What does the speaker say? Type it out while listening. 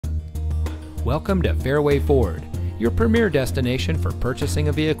Welcome to Fairway Ford, your premier destination for purchasing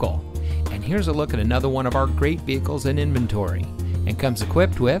a vehicle. And here's a look at another one of our great vehicles in inventory, and comes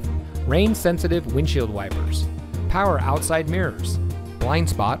equipped with rain-sensitive windshield wipers, power outside mirrors, blind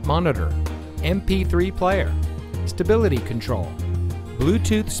spot monitor, MP3 player, stability control,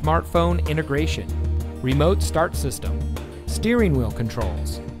 Bluetooth smartphone integration, remote start system, steering wheel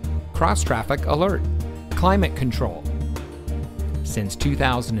controls, cross-traffic alert, climate control. Since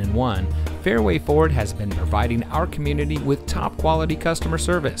 2001, Fairway Ford has been providing our community with top quality customer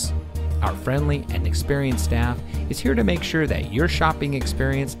service. Our friendly and experienced staff is here to make sure that your shopping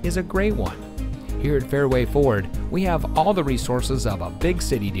experience is a great one. Here at Fairway Ford, we have all the resources of a big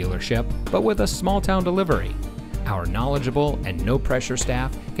city dealership, but with a small town delivery. Our knowledgeable and no-pressure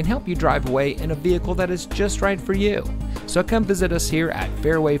staff can help you drive away in a vehicle that is just right for you. So come visit us here at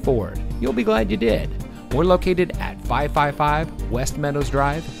Fairway Ford. You'll be glad you did. We're located at 555 West Meadows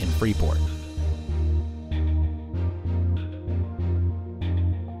Drive in Freeport.